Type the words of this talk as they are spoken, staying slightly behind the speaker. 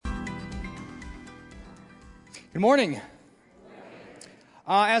Good morning.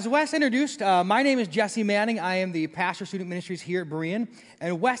 As Wes introduced, my name is Jesse Manning. I am the pastor of student ministries here at Berean,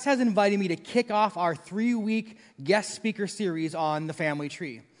 and Wes has invited me to kick off our 3-week guest speaker series on the family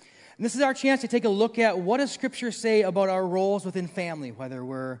tree. And this is our chance to take a look at what does Scripture say about our roles within family, whether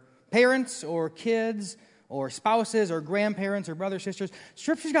we're parents or kids or spouses or grandparents or brothers, sisters.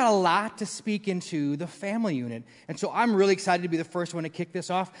 Scripture's got a lot to speak into the family unit. And so I'm really excited to be the first one to kick this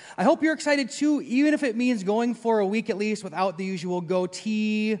off. I hope you're excited too, even if it means going for a week at least without the usual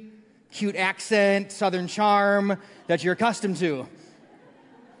goatee, cute accent, southern charm that you're accustomed to.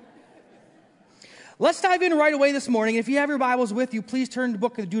 Let's dive in right away this morning. If you have your Bibles with you, please turn to the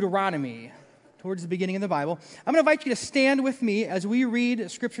book of Deuteronomy towards the beginning of the Bible. I'm going to invite you to stand with me as we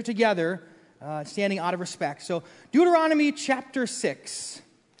read Scripture together, standing out of respect. So Deuteronomy chapter 6,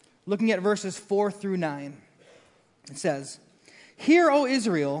 looking at verses 4 through 9. It says, "Hear, O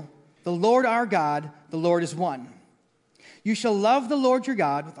Israel, the Lord our God, the Lord is one. You shall love the Lord your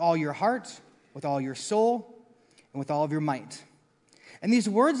God with all your heart, with all your soul, and with all of your might. And these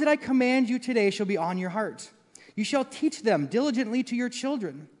words that I command you today shall be on your heart. You shall teach them diligently to your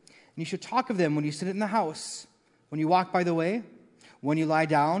children, and you shall talk of them when you sit in the house, when you walk by the way, when you lie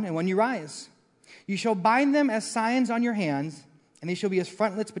down, and when you rise. You shall bind them as signs on your hands, and they shall be as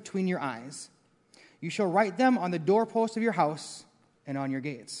frontlets between your eyes. You shall write them on the doorposts of your house and on your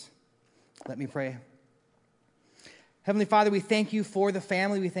gates." Let me pray. Heavenly Father, we thank you for the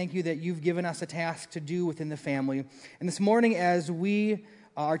family. We thank you that you've given us a task to do within the family. And this morning, as we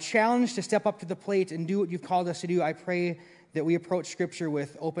are challenged to step up to the plate and do what you've called us to do, I pray that we approach Scripture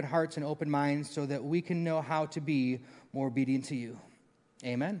with open hearts and open minds so that we can know how to be more obedient to you.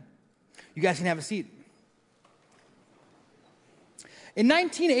 Amen. You guys can have a seat. In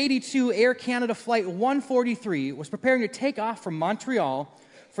 1982, Air Canada Flight 143 was preparing to take off from Montreal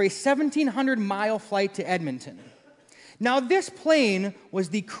for a 1,700-mile flight to Edmonton. Now, this plane was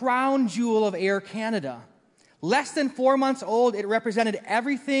the crown jewel of Air Canada. Less than 4 months old, it represented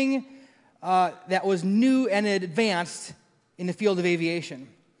everything that was new and advanced in the field of aviation.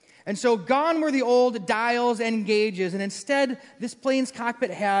 And so gone were the old dials and gauges, and instead, this plane's cockpit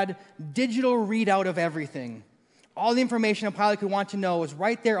had digital readout of everything. All the information a pilot could want to know was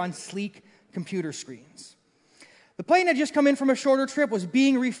right there on sleek computer screens. The plane had just come in from a shorter trip, was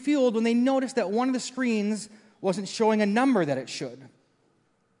being refueled when they noticed that one of the screens wasn't showing a number that it should.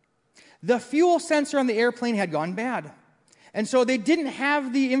 The fuel sensor on the airplane had gone bad, and so they didn't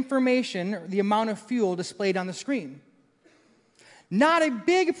have the information, the amount of fuel displayed on the screen. Not a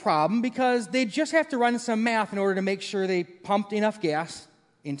big problem because they just have to run some math in order to make sure they pumped enough gas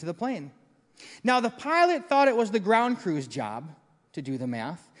into the plane. Now, the pilot thought it was the ground crew's job to do the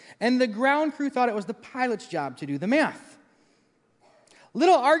math, and the ground crew thought it was the pilot's job to do the math.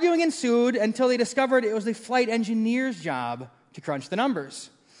 Little arguing ensued until they discovered it was the flight engineer's job to crunch the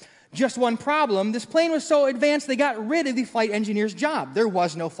numbers. Just one problem, this plane was so advanced they got rid of the flight engineer's job. There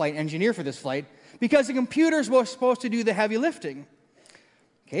was no flight engineer for this flight because the computers were supposed to do the heavy lifting.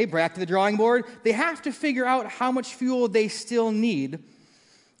 Okay, back to the drawing board. They have to figure out how much fuel they still need.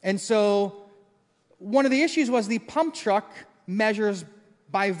 And so one of the issues was the pump truck measures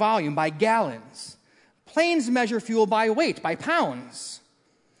by volume, by gallons. Planes measure fuel by weight, by pounds.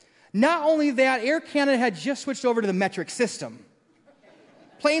 Not only that, Air Canada had just switched over to the metric system.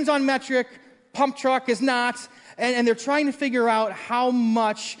 Planes on metric, pump truck is not. And they're trying to figure out how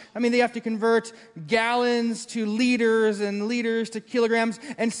much, they have to convert gallons to liters and liters to kilograms.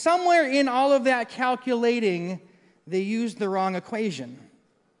 And somewhere in all of that calculating, they used the wrong equation.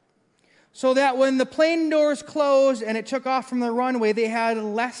 So that when the plane doors closed and it took off from the runway, they had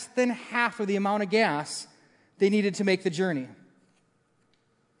less than half of the amount of gas they needed to make the journey.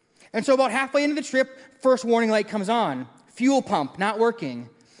 And so about halfway into the trip, first warning light comes on. Fuel pump not working.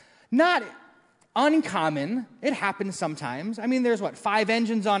 Not uncommon. It happens sometimes. There's 5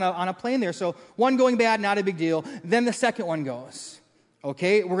 engines on a plane there, so one going bad, not a big deal. Then the second one goes.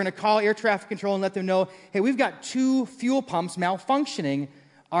 Okay, we're going to call air traffic control and let them know, hey, we've got 2 fuel pumps malfunctioning.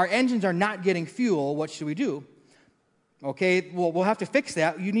 Our engines are not getting fuel. What should we do? Okay, well, we'll have to fix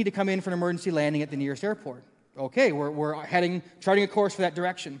that. You need to come in for an emergency landing at the nearest airport. Okay, we're charting a course for that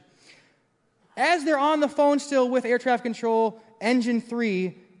direction. As they're on the phone still with air traffic control, engine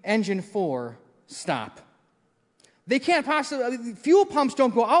 3, engine 4, stop. They can't possibly, fuel pumps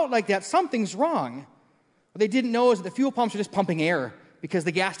don't go out like that. Something's wrong. What they didn't know is that the fuel pumps are just pumping air because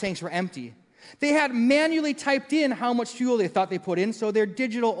the gas tanks were empty. They had manually typed in how much fuel they thought they put in, so their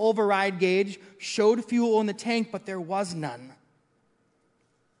digital override gauge showed fuel in the tank, but there was none.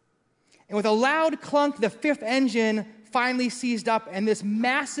 And with a loud clunk, the 5th engine finally seized up, and this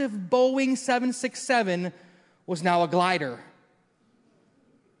massive Boeing 767 was now a glider.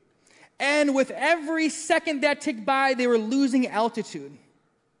 And with every second that ticked by, they were losing altitude.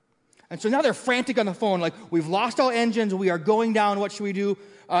 And so now they're frantic on the phone, like, we've lost all engines, we are going down, what should we do?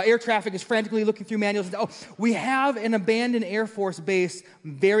 Air traffic is frantically looking through manuals. Oh, we have an abandoned Air Force base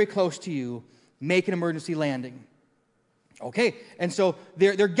very close to you. Make an emergency landing. Okay, and so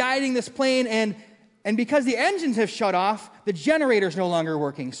they're guiding this plane, and because the engines have shut off, the generator's no longer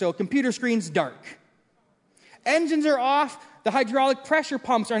working, so computer screen's dark. Engines are off, the hydraulic pressure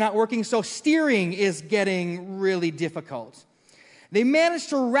pumps are not working, so steering is getting really difficult. They managed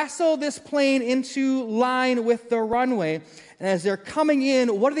to wrestle this plane into line with the runway, and as they're coming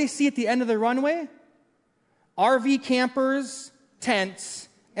in, what do they see at the end of the runway? RV campers, tents,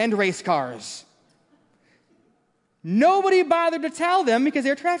 and race cars. Nobody bothered to tell them, because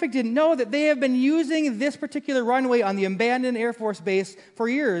air traffic didn't know, that they have been using this particular runway on the abandoned Air Force base for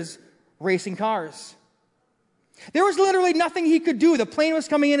years, racing cars. There was literally nothing he could do. The plane was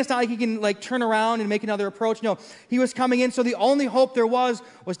coming in. It's not like he can turn around and make another approach. No, he was coming in, so the only hope there was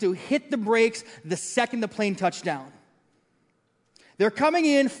to hit the brakes the second the plane touched down. They're coming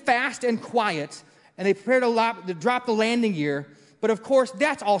in fast and quiet, and they prepare to drop the landing gear, but of course,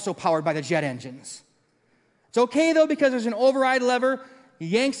 that's also powered by the jet engines. It's okay, though, because there's an override lever. He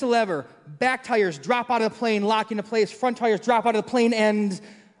yanks the lever. Back tires drop out of the plane, lock into place. Front tires drop out of the plane, and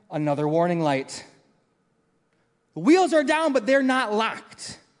another warning light. The wheels are down, but they're not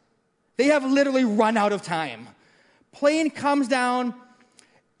locked. They have literally run out of time. Plane comes down,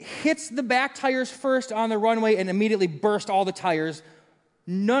 hits the back tires first on the runway, and immediately burst all the tires.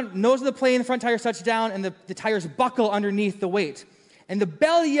 Nose of the plane, front tires touch down, and the tires buckle underneath the weight. And the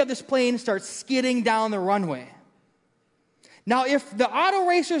belly of this plane starts skidding down the runway. Now, if the auto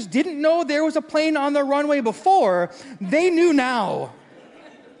racers didn't know there was a plane on the runway before, they knew now.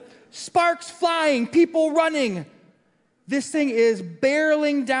 Sparks flying, people running. This thing is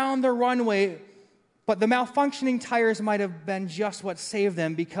barreling down the runway, but the malfunctioning tires might have been just what saved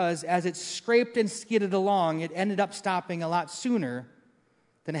them, because as it scraped and skidded along, it ended up stopping a lot sooner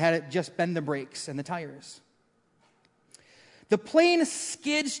than had it just been the brakes and the tires. The plane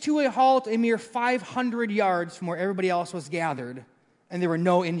skids to a halt a mere 500 yards from where everybody else was gathered, and there were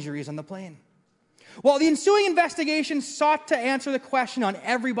no injuries on the plane. Well, the ensuing investigation sought to answer the question on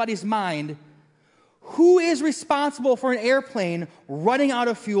everybody's mind: who is responsible for an airplane running out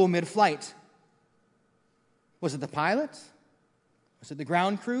of fuel mid-flight? Was it the pilot? Was it the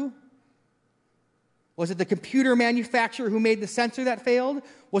ground crew? Was it the computer manufacturer who made the sensor that failed?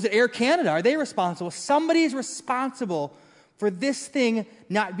 Was it Air Canada? Are they responsible? Somebody's responsible for this thing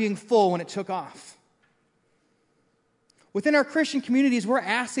not being full when it took off. Within our Christian communities, we're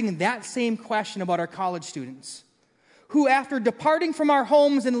asking that same question about our college students, who, after departing from our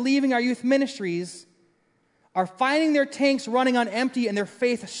homes and leaving our youth ministries, are finding their tanks running on empty and their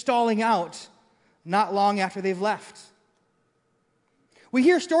faith stalling out not long after they've left. We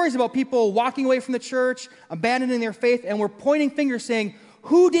hear stories about people walking away from the church, abandoning their faith, and we're pointing fingers saying,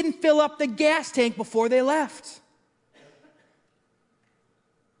 who didn't fill up the gas tank before they left?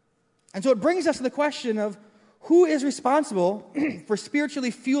 And so it brings us to the question of who is responsible for spiritually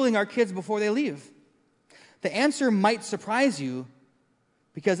fueling our kids before they leave? The answer might surprise you,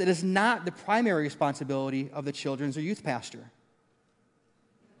 because it is not the primary responsibility of the children's or youth pastor.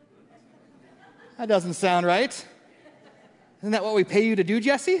 That doesn't sound right. Isn't that what we pay you to do,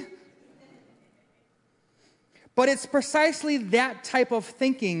 Jesse? But it's precisely that type of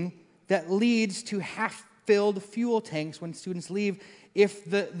thinking that leads to half-filled fuel tanks when students leave, if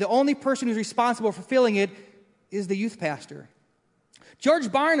the only person who's responsible for filling it is the youth pastor. George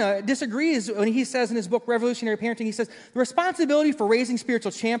Barna disagrees when he says in his book, Revolutionary Parenting, he says, the responsibility for raising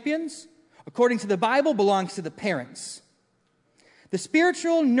spiritual champions, according to the Bible, belongs to the parents. The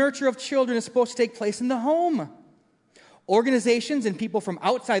spiritual nurture of children is supposed to take place in the home. Organizations and people from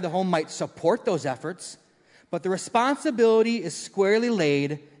outside the home might support those efforts, but the responsibility is squarely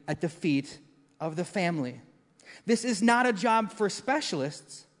laid at the feet of the family. This is not a job for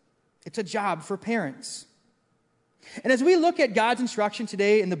specialists. It's a job for parents. And as we look at God's instruction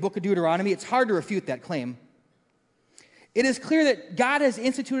today in the book of Deuteronomy, it's hard to refute that claim. It is clear that God has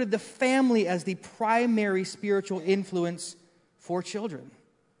instituted the family as the primary spiritual influence for children.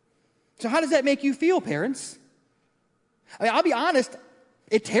 So how does that make you feel, parents? I mean, I'll be honest,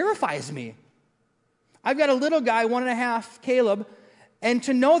 it terrifies me. I've got a little guy, 1.5, Caleb, and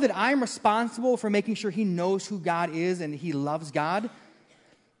to know that I'm responsible for making sure he knows who God is and he loves God,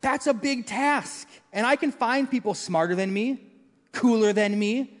 that's a big task. And I can find people smarter than me, cooler than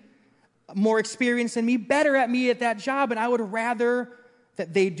me, more experienced than me, better at me at that job, and I would rather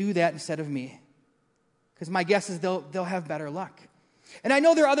that they do that instead of me. because my guess is they'll have better luck. And I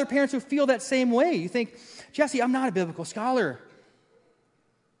know there are other parents who feel that same way. You think, Jesse, I'm not a biblical scholar.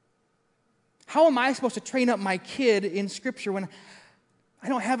 How am I supposed to train up my kid in Scripture when I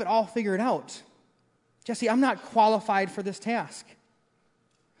don't have it all figured out? Jesse, I'm not qualified for this task.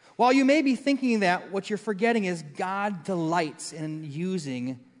 While you may be thinking that, what you're forgetting is God delights in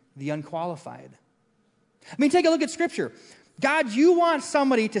using the unqualified. I mean, take a look at Scripture. God, you want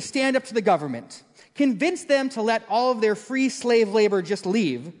somebody to stand up to the government, convince them to let all of their free slave labor just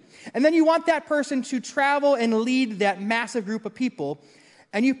leave, and then you want that person to travel and lead that massive group of people,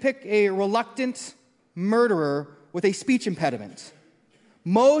 and you pick a reluctant murderer with a speech impediment.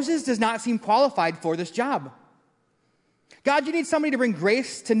 Moses does not seem qualified for this job. God, you need somebody to bring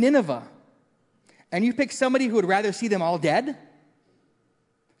grace to Nineveh, and you pick somebody who would rather see them all dead?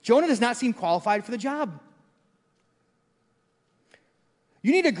 Jonah does not seem qualified for the job.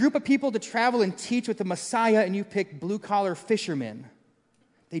 You need a group of people to travel and teach with the Messiah, and you pick blue-collar fishermen.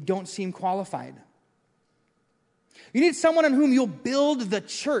 They don't seem qualified. You need someone on whom you'll build the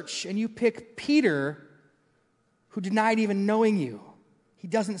church, and you pick Peter, who denied even knowing you. He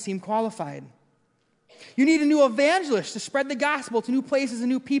doesn't seem qualified. You need a new evangelist to spread the gospel to new places and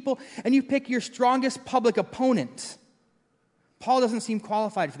new people, and you pick your strongest public opponent. Paul doesn't seem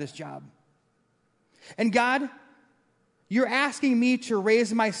qualified for this job. And God, you're asking me to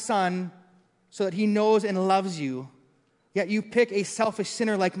raise my son so that he knows and loves you, yet you pick a selfish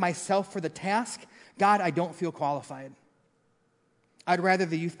sinner like myself for the task. God, I don't feel qualified. I'd rather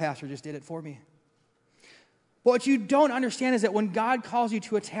the youth pastor just did it for me. But what you don't understand is that when God calls you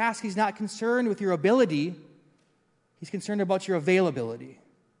to a task, he's not concerned with your ability. He's concerned about your availability.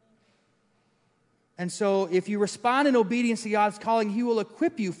 And so if you respond in obedience to God's calling, he will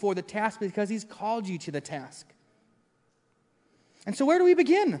equip you for the task because he's called you to the task. And so where do we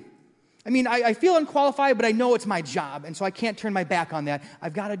begin? I mean, I feel unqualified, but I know it's my job, and so I can't turn my back on that.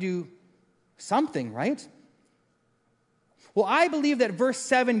 I've got to do something, right? Well, I believe that verse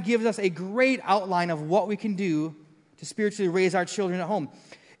 7 gives us a great outline of what we can do to spiritually raise our children at home.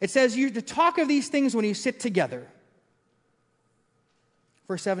 It says you to talk of these things when you sit together.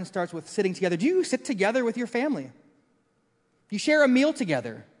 Verse 7 starts with sitting together. Do you sit together with your family? Do you share a meal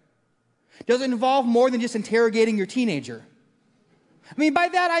together? Does it involve more than just interrogating your teenager? I mean, by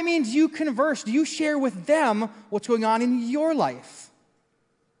that I mean, do you converse? Do you share with them what's going on in your life?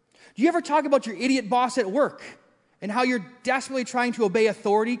 Do you ever talk about your idiot boss at work and how you're desperately trying to obey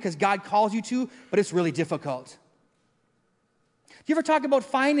authority because God calls you to, but it's really difficult? Do you ever talk about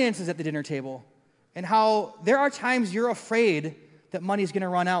finances at the dinner table and how there are times you're afraid that money's going to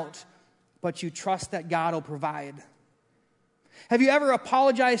run out, but you trust that God will provide? Have you ever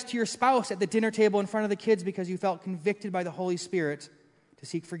apologized to your spouse at the dinner table in front of the kids because you felt convicted by the Holy Spirit to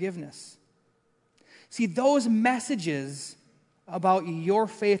seek forgiveness? See, those messages about your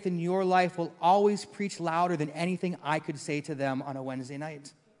faith in your life will always preach louder than anything I could say to them on a Wednesday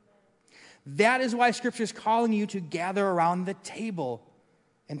night. That is why Scripture is calling you to gather around the table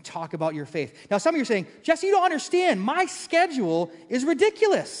and talk about your faith. Now, some of you are saying, Jesse, you don't understand. My schedule is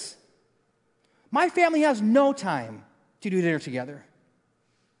ridiculous. My family has no time to do dinner together.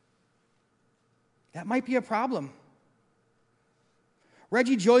 That might be a problem.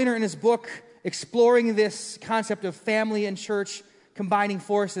 Reggie Joyner, in his book, exploring this concept of family and church combining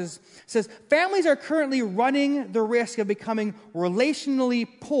forces, says, families are currently running the risk of becoming relationally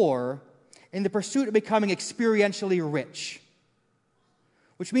poor in the pursuit of becoming experientially rich.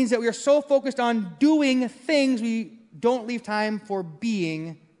 Which means that we are so focused on doing things, we don't leave time for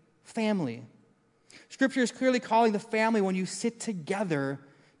being family. Scripture is clearly calling the family when you sit together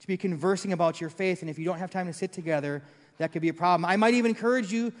to be conversing about your faith, and if you don't have time to sit together, that could be a problem. I might even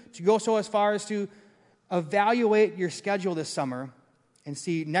encourage you to go so as far as to evaluate your schedule this summer and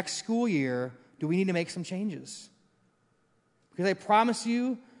see next school year, do we need to make some changes? Because I promise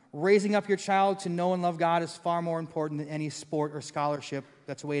you, raising up your child to know and love God is far more important than any sport or scholarship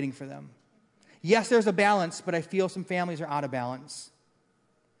that's waiting for them. Yes, there's a balance, but I feel some families are out of balance.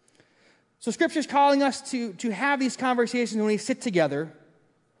 So Scripture is calling us to have these conversations when we sit together.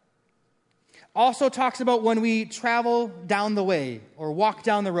 Also talks about when we travel down the way or walk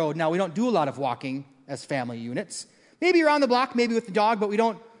down the road. Now, we don't do a lot of walking as family units. Maybe around the block, maybe with the dog, but we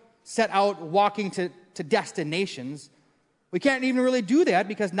don't set out walking to destinations. We can't even really do that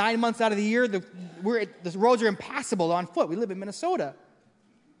because 9 months out of the year, the roads are impassable on foot. We live in Minnesota.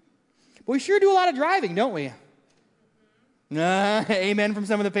 But we sure do a lot of driving, don't we? Amen from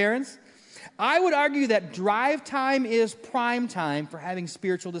some of the parents. I would argue that drive time is prime time for having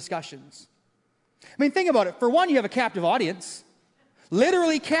spiritual discussions. I mean, think about it. For one, you have a captive audience.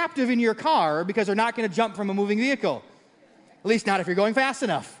 literally captive in your car because they're not going to jump from a moving vehicle. At least not if you're going fast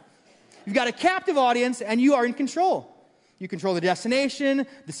enough. You've got a captive audience, and you are in control. You control the destination,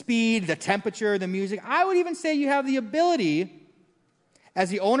 the speed, the temperature, the music. I would even say you have the ability, as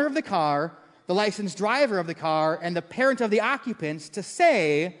the owner of the car, the licensed driver of the car, and the parent of the occupants, to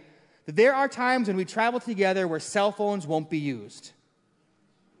say that there are times when we travel together where cell phones won't be used.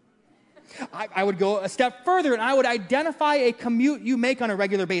 I would go a step further, and I would identify a commute you make on a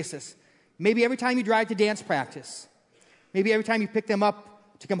regular basis. Maybe every time you drive to dance practice. Maybe every time you pick them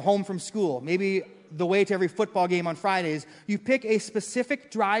up to come home from school. Maybe the way to every football game on Fridays. You pick a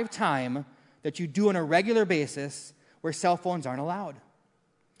specific drive time that you do on a regular basis where cell phones aren't allowed.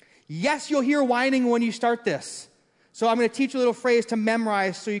 Yes, you'll hear whining when you start this. So I'm going to teach you a little phrase to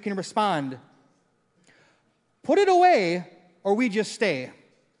memorize so you can respond. Put it away, or we just stay.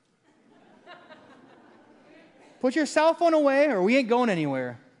 Put your cell phone away, or we ain't going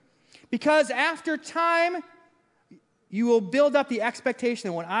anywhere. Because after time, you will build up the expectation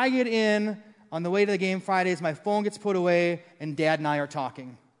that when I get in on the way to the game Fridays, my phone gets put away, and Dad and I are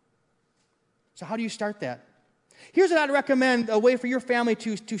talking. So how do you start that? Here's what I'd recommend, a way for your family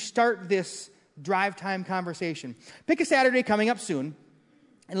to start this drive time conversation. Pick a Saturday coming up soon,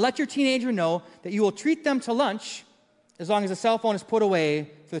 and let your teenager know that you will treat them to lunch as long as the cell phone is put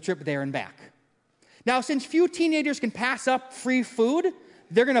away for the trip there and back. Now, since few teenagers can pass up free food,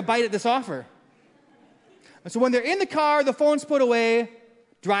 they're going to bite at this offer. And so when they're in the car, the phone's put away,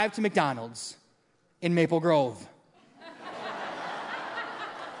 drive to McDonald's in Maple Grove.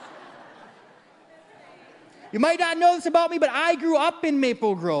 You might not know this about me, but I grew up in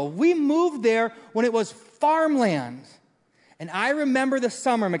Maple Grove. We moved there when it was farmland. And I remember the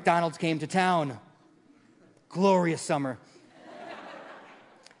summer McDonald's came to town. Glorious summer.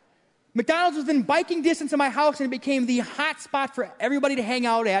 McDonald's was in biking distance of my house, and it became the hot spot for everybody to hang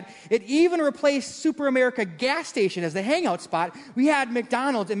out at. It even replaced Super America gas station as the hangout spot. We had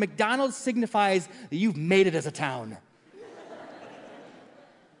McDonald's, and McDonald's signifies that you've made it as a town.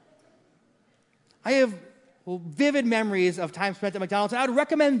 I have vivid memories of time spent at McDonald's, and I would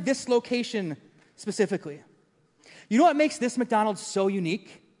recommend this location specifically. You know what makes this McDonald's so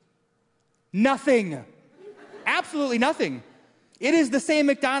unique? Nothing. Absolutely nothing. It is the same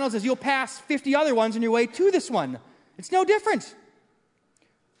McDonald's as you'll pass 50 other ones on your way to this one. It's no different.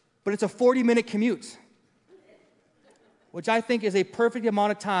 But it's a 40-minute commute, which I think is a perfect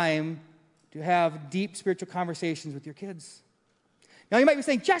amount of time to have deep spiritual conversations with your kids. Now, you might be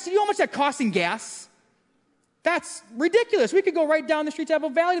saying, Jesse, you know how much that costs in gas? That's ridiculous. We could go right down the street to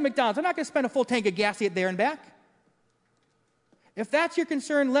Apple Valley to McDonald's. I'm not going to spend a full tank of gas to get there and back. If that's your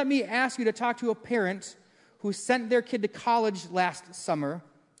concern, let me ask you to talk to a parent who sent their kid to college last summer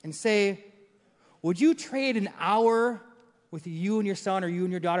and say, would you trade an hour with you and your son or you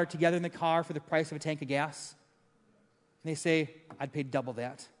and your daughter together in the car for the price of a tank of gas? And they say, I'd pay double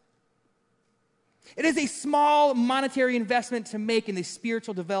that. It is a small monetary investment to make in the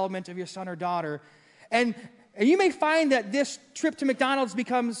spiritual development of your son or daughter. And you may find that this trip to McDonald's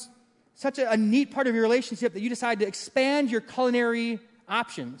becomes such a neat part of your relationship that you decide to expand your culinary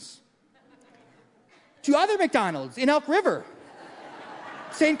options to other McDonald's in Elk River,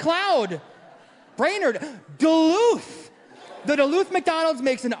 St. Cloud, Brainerd, Duluth. The Duluth McDonald's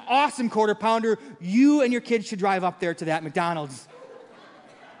makes an awesome quarter pounder. You and your kids should drive up there to that McDonald's.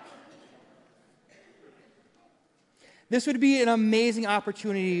 This would be an amazing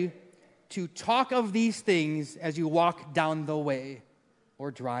opportunity to talk of these things as you walk down the way or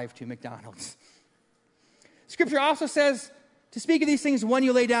drive to McDonald's. Scripture also says to speak of these things when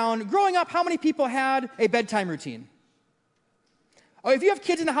you lay down. Growing up, how many people had a bedtime routine? Oh, if you have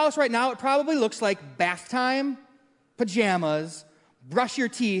kids in the house right now, it probably looks like bath time, pajamas, brush your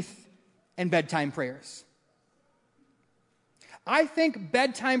teeth, and bedtime prayers. I think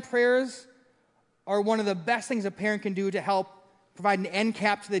bedtime prayers are one of the best things a parent can do to help provide an end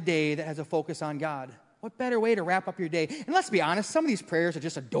cap to the day that has a focus on God. What better way to wrap up your day? And let's be honest, some of these prayers are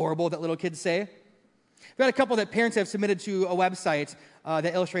just adorable that little kids say. We've got a couple that parents have submitted to a website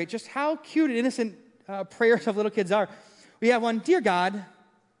that illustrate just how cute and innocent prayers of little kids are. We have one, Dear God,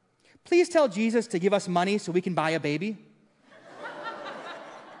 please tell Jesus to give us money so we can buy a baby.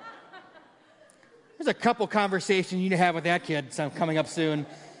 There's a couple conversations you need to have with that kid coming up soon.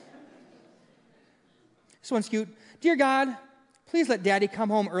 This one's cute. Dear God, please let Daddy come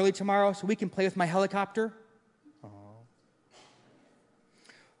home early tomorrow so we can play with my helicopter. Aww.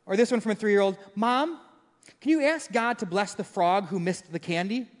 Or this one from a 3-year-old. Mom, can you ask God to bless the frog who missed the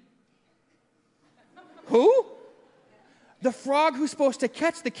candy? Who? The frog who's supposed to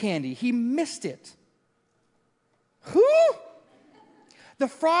catch the candy. He missed it. Who? The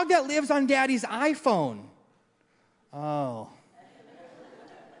frog that lives on Daddy's iPhone. Oh.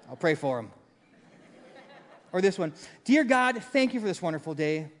 I'll pray for him. Or this one. Dear God, thank you for this wonderful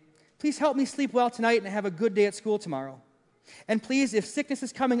day. Please help me sleep well tonight and have a good day at school tomorrow. And please, if sickness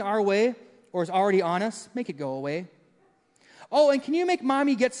is coming our way or is already on us, make it go away. Oh, and can you make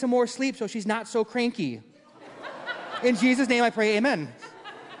Mommy get some more sleep so she's not so cranky? In Jesus' name I pray, amen.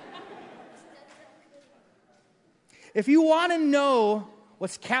 If you want to know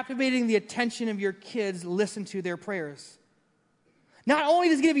what's captivating the attention of your kids, listen to their prayers. Not only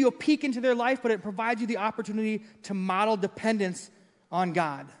does it give you a peek into their life, but it provides you the opportunity to model dependence on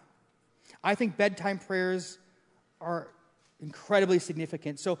God. I think bedtime prayers are incredibly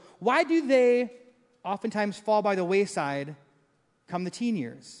significant. So why do they oftentimes fall by the wayside come the teen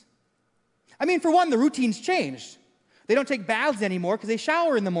years? I mean, for one, the routine's changed. They don't take baths anymore because they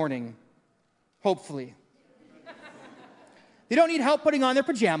shower in the morning, hopefully. They don't need help putting on their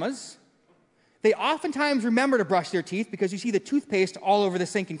pajamas. They oftentimes remember to brush their teeth because you see the toothpaste all over the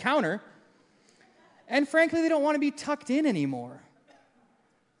sink and counter. And frankly, they don't want to be tucked in anymore.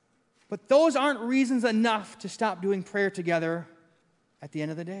 But those aren't reasons enough to stop doing prayer together at the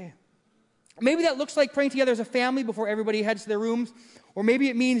end of the day. Maybe that looks like praying together as a family before everybody heads to their rooms. Or maybe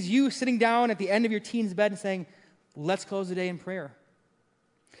it means you sitting down at the end of your teen's bed and saying, let's close the day in prayer.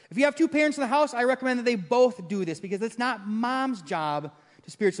 If you have two parents in the house, I recommend that they both do this because it's not mom's job to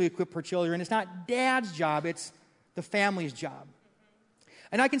spiritually equip her children. It's not dad's job. It's the family's job.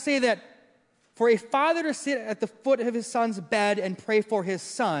 And I can say that for a father to sit at the foot of his son's bed and pray for his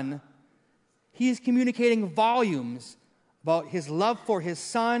son, he is communicating volumes about his love for his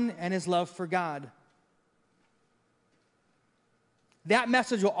son and his love for God. That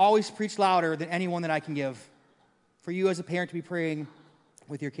message will always preach louder than anyone that I can give for you as a parent to be praying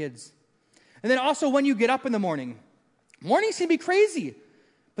with your kids. And then also when you get up in the morning, mornings can be crazy,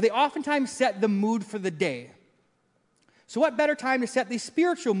 but they oftentimes set the mood for the day. So what better time to set the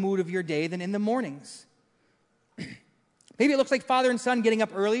spiritual mood of your day than in the mornings? Maybe it looks like father and son getting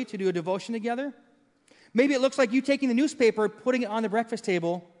up early to do a devotion together. Maybe it looks like you taking the newspaper, putting it on the breakfast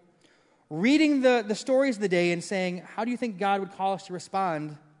table, reading the stories of the day and saying, how do you think God would call us to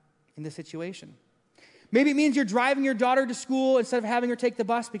respond in this situation? Maybe it means you're driving your daughter to school instead of having her take the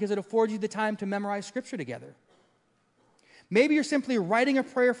bus because it affords you the time to memorize scripture together. Maybe you're simply writing a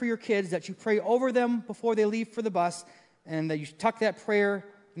prayer for your kids that you pray over them before they leave for the bus and that you tuck that prayer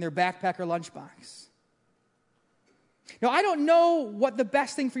in their backpack or lunchbox. Now, I don't know what the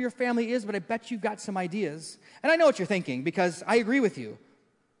best thing for your family is, but I bet you've got some ideas. And I know what you're thinking because I agree with you.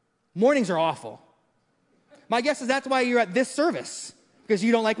 Mornings are awful. My guess is that's why you're at this service, because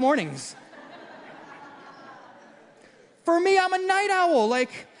you don't like mornings. For me, I'm a night owl.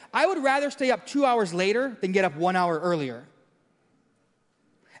 Like, I would rather stay up 2 hours later than get up 1 hour earlier.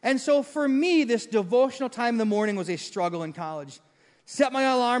 And so for me, this devotional time in the morning was a struggle in college. Set my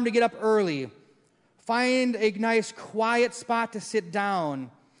alarm to get up early. Find a nice quiet spot to sit down.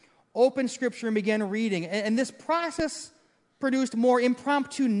 Open scripture and begin reading. And this process produced more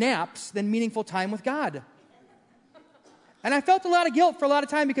impromptu naps than meaningful time with God. And I felt a lot of guilt for a lot of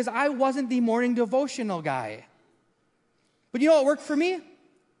time because I wasn't the morning devotional guy. But you know what worked for me?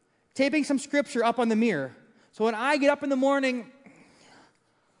 Taping some scripture up on the mirror. So when I get up in the morning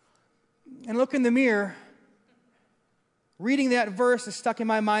and look in the mirror, reading that verse is stuck in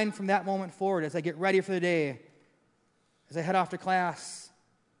my mind from that moment forward as I get ready for the day, as I head off to class,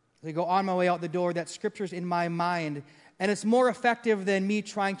 as I go on my way out the door, that scripture's in my mind. And it's more effective than me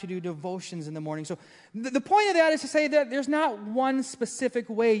trying to do devotions in the morning. So the point of that is to say that there's not one specific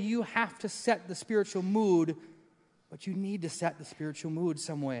way you have to set the spiritual mood, but you need to set the spiritual mood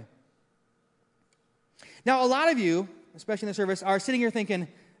some way. Now, a lot of you, especially in the service, are sitting here thinking,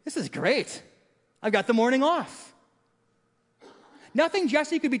 this is great. I've got the morning off. Nothing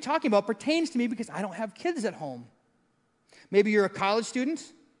Jesse could be talking about pertains to me because I don't have kids at home. Maybe you're a college student.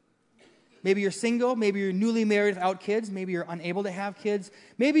 Maybe you're single. Maybe you're newly married without kids. Maybe you're unable to have kids.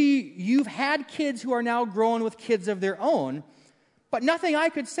 Maybe you've had kids who are now grown with kids of their own, but nothing I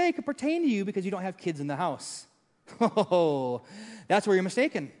could say could pertain to you because you don't have kids in the house. Oh, that's where you're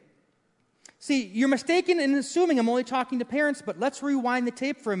mistaken. See, you're mistaken in assuming I'm only talking to parents, but let's rewind the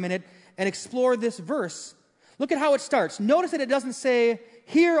tape for a minute and explore this verse. Look at how it starts. Notice that it doesn't say,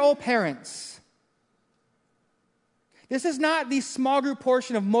 "Hear, O parents." This is not the small group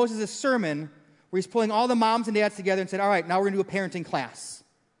portion of Moses' sermon where he's pulling all the moms and dads together and said, all right, now we're going to do a parenting class.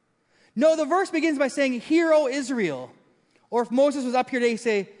 No, the verse begins by saying, "Hear, O Israel." Or if Moses was up here today, he'd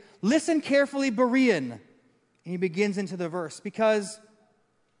say, "Listen carefully, Berean." And he begins into the verse because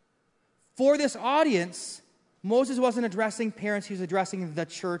for this audience, Moses wasn't addressing parents, he was addressing the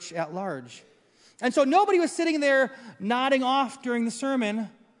church at large. And so nobody was sitting there nodding off during the sermon,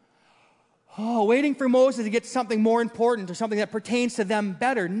 waiting for Moses to get something more important or something that pertains to them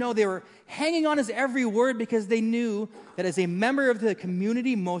better. No, they were hanging on his every word because they knew that as a member of the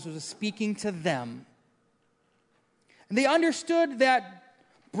community, Moses was speaking to them. And they understood that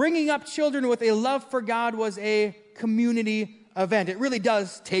bringing up children with a love for God was a community event. It really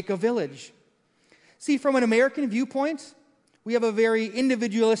does take a village. See, from an American viewpoint, we have a very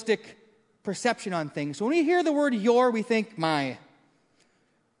individualistic perception on things. So when we hear the word your, we think my.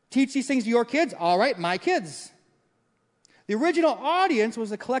 Teach these things to your kids? All right, my kids. The original audience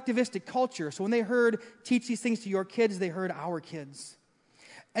was a collectivistic culture. So when they heard teach these things to your kids, they heard our kids.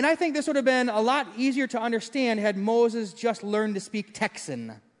 And I think this would have been a lot easier to understand had Moses just learned to speak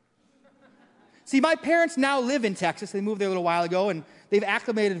Texan. See, my parents now live in Texas. They moved there a little while ago, and they've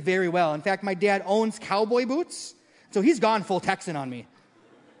acclimated very well. In fact, my dad owns cowboy boots, so he's gone full Texan on me.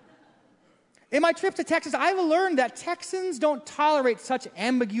 In my trip to Texas, I've learned that Texans don't tolerate such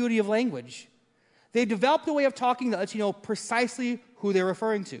ambiguity of language. They've developed a way of talking that lets you know precisely who they're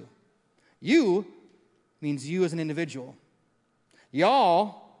referring to. You means you as an individual.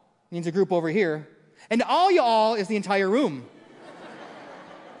 Y'all means a group over here. And all y'all is the entire room.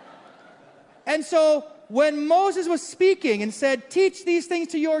 And so when Moses was speaking and said, teach these things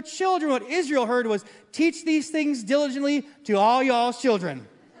to your children, what Israel heard was, teach these things diligently to all y'all's children.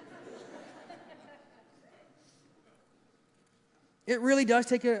 It really does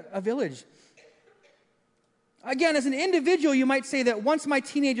take a village. Again, as an individual, you might say that once my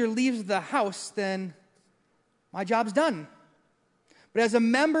teenager leaves the house, then my job's done. But as a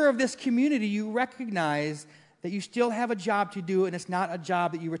member of this community, you recognize that you still have a job to do, and it's not a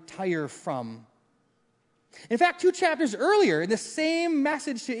job that you retire from. In fact, 2 chapters earlier, in the same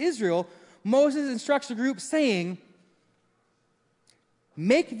message to Israel, Moses instructs the group saying,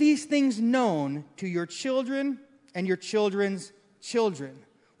 make these things known to your children and your children's children.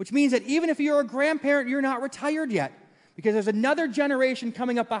 Which means that even if you're a grandparent, you're not retired yet, because there's another generation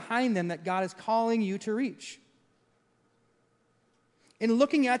coming up behind them that God is calling you to reach. In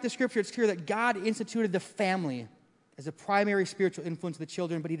looking at the scripture, it's clear that God instituted the family as a primary spiritual influence of the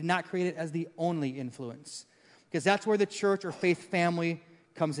children, but he did not create it as the only influence, because that's where the church or faith family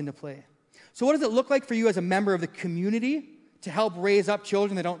comes into play. So what does it look like for you as a member of the community to help raise up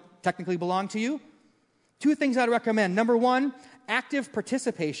children that don't technically belong to you? 2 things I'd recommend. Number 1, active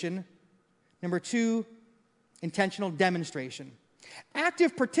participation. Number 2, intentional demonstration.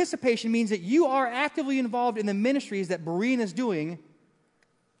 Active participation means that you are actively involved in the ministries that Berean is doing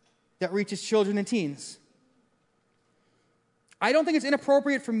that reaches children and teens. I don't think it's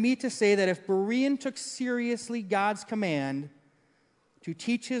inappropriate for me to say that if Berean took seriously God's command to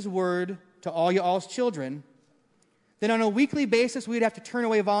teach his word to all y'all's children, then on a weekly basis we'd have to turn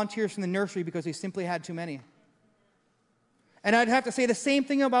away volunteers from the nursery because we simply had too many. And I'd have to say the same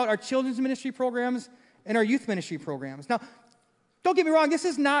thing about our children's ministry programs and our youth ministry programs. Now, don't get me wrong, this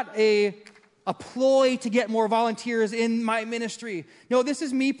is not a ploy to get more volunteers in my ministry. No, this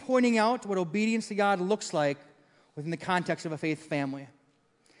is me pointing out what obedience to God looks like within the context of a faith family.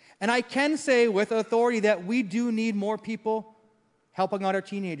 And I can say with authority that we do need more people helping out our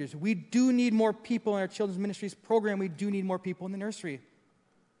teenagers. We do need more people in our children's ministries program. We do need more people in the nursery.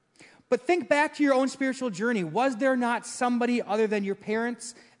 But think back to your own spiritual journey. Was there not somebody other than your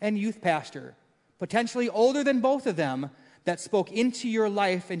parents and youth pastor, potentially older than both of them, that spoke into your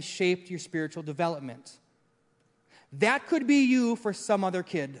life and shaped your spiritual development? That could be you for some other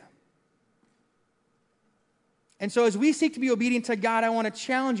kid. And so as we seek to be obedient to God, I want to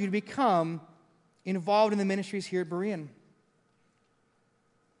challenge you to become involved in the ministries here at Berean.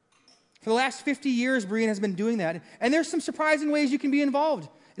 For the last 50 years, Berean has been doing that. And there's some surprising ways you can be involved.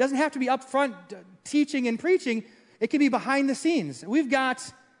 It doesn't have to be up front teaching and preaching. It can be behind the scenes. We've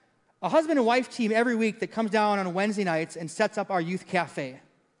got a husband and wife team every week that comes down on Wednesday nights and sets up our youth cafe.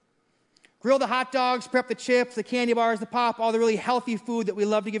 Grill the hot dogs, prep the chips, the candy bars, the pop, all the really healthy food that we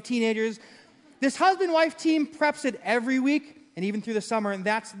love to give teenagers. This husband-wife team preps it every week and even through the summer, and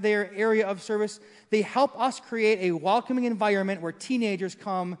that's their area of service. They help us create a welcoming environment where teenagers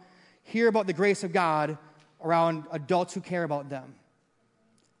come hear about the grace of God around adults who care about them.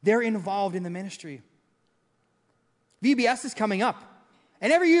 They're involved in the ministry. VBS is coming up.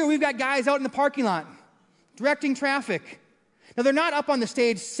 And every year we've got guys out in the parking lot directing traffic. Now they're not up on the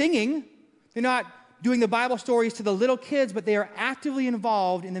stage singing. They're not doing the Bible stories to the little kids, but they are actively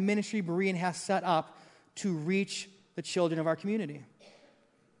involved in the ministry Berean has set up to reach the children of our community.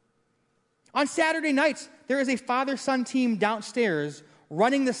 On Saturday nights, there is a father-son team downstairs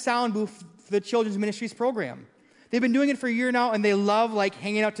running the sound booth for the children's ministries program. They've been doing it for a year now, and they love like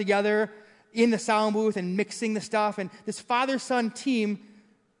hanging out together in the sound booth and mixing the stuff. And this father-son team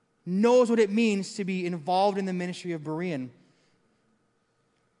knows what it means to be involved in the ministry of Berean.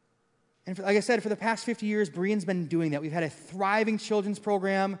 And like I said, for the past 50 years, Berean's been doing that. We've had a thriving children's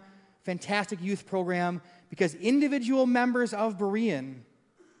program, fantastic youth program, because individual members of Berean,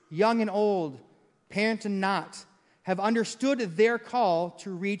 young and old, parent and not, have understood their call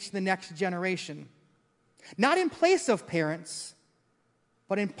to reach the next generation. Not in place of parents,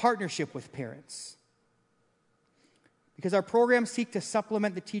 but in partnership with parents. Because our programs seek to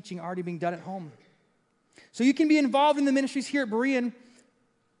supplement the teaching already being done at home. So you can be involved in the ministries here at Berean.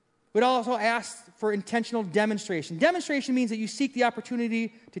 We'd also ask for intentional demonstration. Demonstration means that you seek the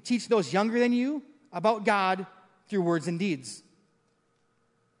opportunity to teach those younger than you about God through words and deeds.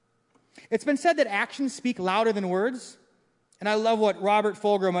 It's been said that actions speak louder than words. And I love what Robert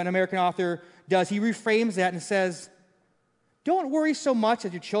Fulghum, an American author, does. He reframes that and says, don't worry so much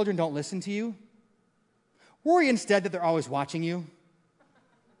that your children don't listen to you. Worry instead that they're always watching you.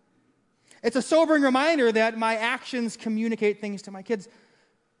 It's a sobering reminder that my actions communicate things to my kids.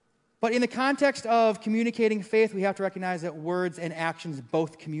 But in the context of communicating faith, we have to recognize that words and actions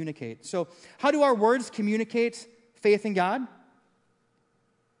both communicate. So how do our words communicate faith in God?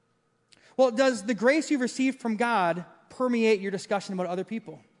 Well, does the grace you've received from God permeate your discussion about other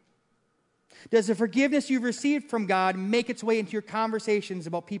people? Does the forgiveness you've received from God make its way into your conversations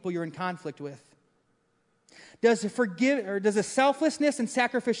about people you're in conflict with? Does the selflessness and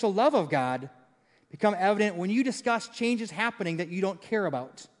sacrificial love of God become evident when you discuss changes happening that you don't care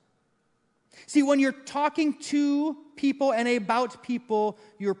about? See, when you're talking to people and about people,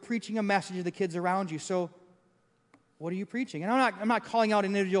 you're preaching a message to the kids around you. So, what are you preaching? And I'm not calling out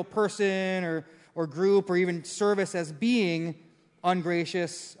an individual person or group or even service as being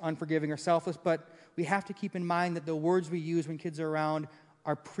ungracious, unforgiving, or selfless, but we have to keep in mind that the words we use when kids are around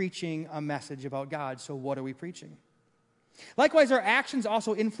are preaching a message about God. So what are we preaching? Likewise, our actions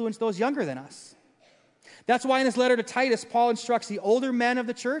also influence those younger than us. That's why in his letter to Titus, Paul instructs the older men of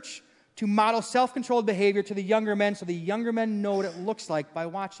the church to model self-controlled behavior to the younger men so the younger men know what it looks like by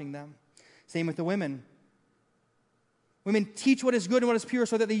watching them. Same with the women. Women teach what is good and what is pure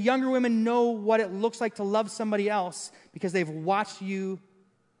so that the younger women know what it looks like to love somebody else because they've watched you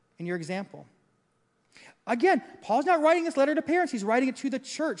in your example. Again, Paul's not writing this letter to parents. He's writing it to the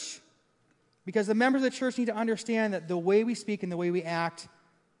church because the members of the church need to understand that the way we speak and the way we act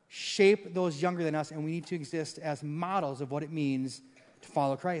shape those younger than us, and we need to exist as models of what it means to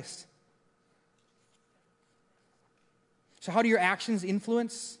follow Christ. So how do your actions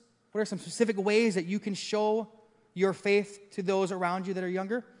influence? What are some specific ways that you can show your faith to those around you that are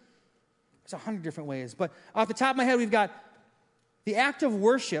younger? There's 100 different ways. But off the top of my head, we've got the act of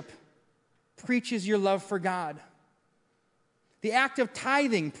worship preaches your love for God. The act of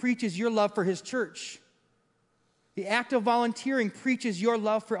tithing preaches your love for his church. The act of volunteering preaches your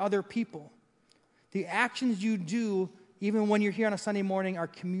love for other people. The actions you do, even when you're here on a Sunday morning, are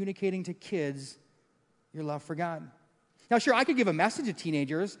communicating to kids your love for God. Now, sure, I could give a message to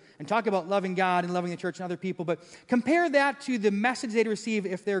teenagers and talk about loving God and loving the church and other people, but compare that to the message they'd receive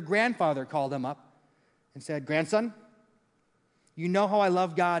if their grandfather called them up and said, "Grandson, you know how I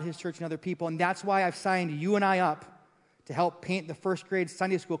love God, his church, and other people, and that's why I've signed you and I up to help paint the first grade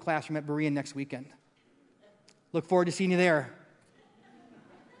Sunday school classroom at Berean next weekend. Look forward to seeing you there."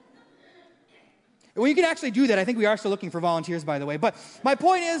 Well, you can actually do that. I think we are still looking for volunteers, by the way. But my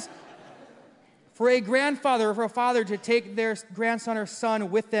point is, for a grandfather or for a father to take their grandson or son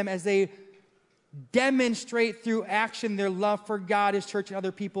with them as they demonstrate through action their love for God, his church, and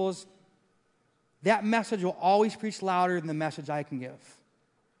other people's, that message will always preach louder than the message I can give.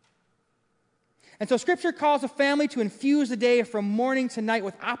 And so Scripture calls a family to infuse the day from morning to night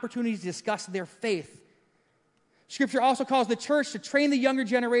with opportunities to discuss their faith. Scripture also calls the church to train the younger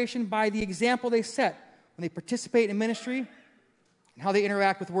generation by the example they set when they participate in ministry and how they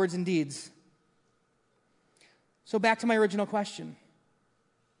interact with words and deeds. So back to my original question.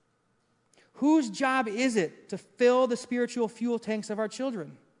 Whose job is it to fill the spiritual fuel tanks of our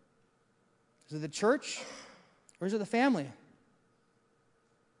children? Is it the church or is it the family?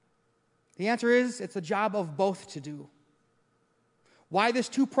 The answer is it's the job of both to do. Why this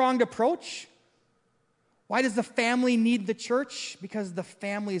two-pronged approach? Why does the family need the church? Because the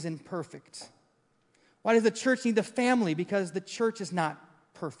family is imperfect. Why does the church need the family? Because the church is not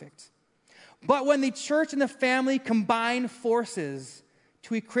perfect. But when the church and the family combine forces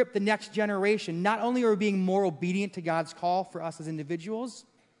to equip the next generation, not only are we being more obedient to God's call for us as individuals,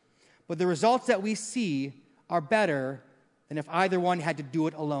 but the results that we see are better than if either one had to do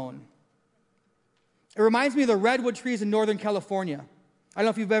it alone. It reminds me of the redwood trees in Northern California. I don't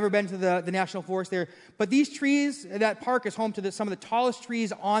know if you've ever been to the National Forest there, but these trees, that park is home to some of the tallest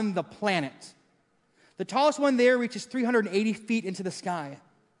trees on the planet. The tallest one there reaches 380 feet into the sky.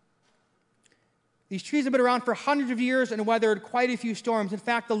 These trees have been around for hundreds of years and weathered quite a few storms. In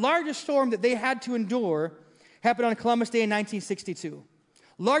fact, the largest storm that they had to endure happened on Columbus Day in 1962.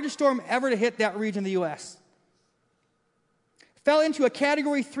 Largest storm ever to hit that region of the U.S. Fell into a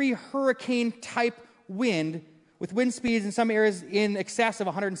Category 3 hurricane-type wind with wind speeds in some areas in excess of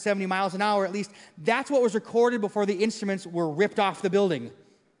 170 miles an hour at least. That's what was recorded before the instruments were ripped off the building.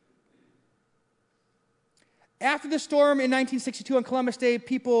 After the storm in 1962 on Columbus Day,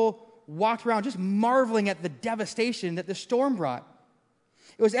 people walked around just marveling at the devastation that the storm brought.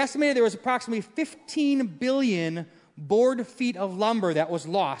 It was estimated there was approximately 15 billion board feet of lumber that was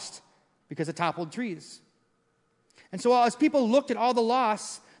lost because of toppled trees. And so as people looked at all the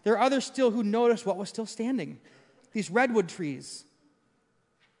loss, there are others still who noticed what was still standing. These redwood trees.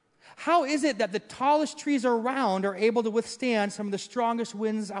 How is it that the tallest trees around are able to withstand some of the strongest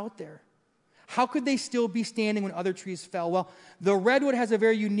winds out there? How could they still be standing when other trees fell? Well, the redwood has a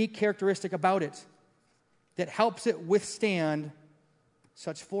very unique characteristic about it that helps it withstand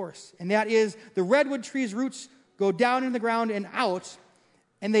such force. And that is the redwood tree's roots go down in the ground and out,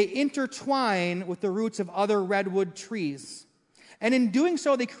 and they intertwine with the roots of other redwood trees. And in doing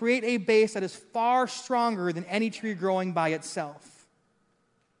so, they create a base that is far stronger than any tree growing by itself.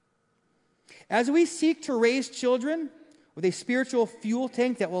 As we seek to raise children with a spiritual fuel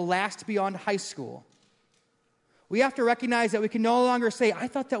tank that will last beyond high school, we have to recognize that we can no longer say, I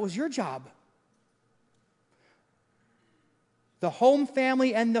thought that was your job. The home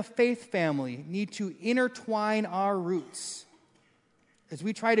family and the faith family need to intertwine our roots as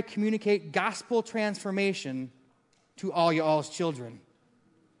we try to communicate gospel transformation to all y'all's children.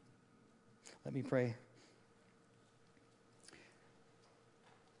 Let me pray.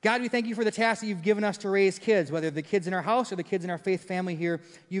 God, we thank you for the task that you've given us to raise kids, whether the kids in our house or the kids in our faith family here.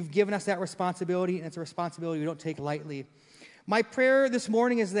 You've given us that responsibility, and it's a responsibility we don't take lightly. My prayer this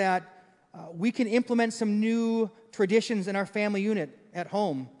morning is that we can implement some new traditions in our family unit at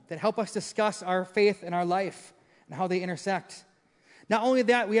home that help us discuss our faith and our life and how they intersect. Not only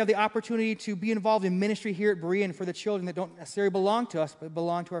that, we have the opportunity to be involved in ministry here at Berean for the children that don't necessarily belong to us, but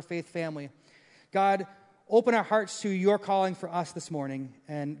belong to our faith family. God, open our hearts to your calling for us this morning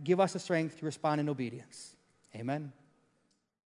and give us the strength to respond in obedience. Amen.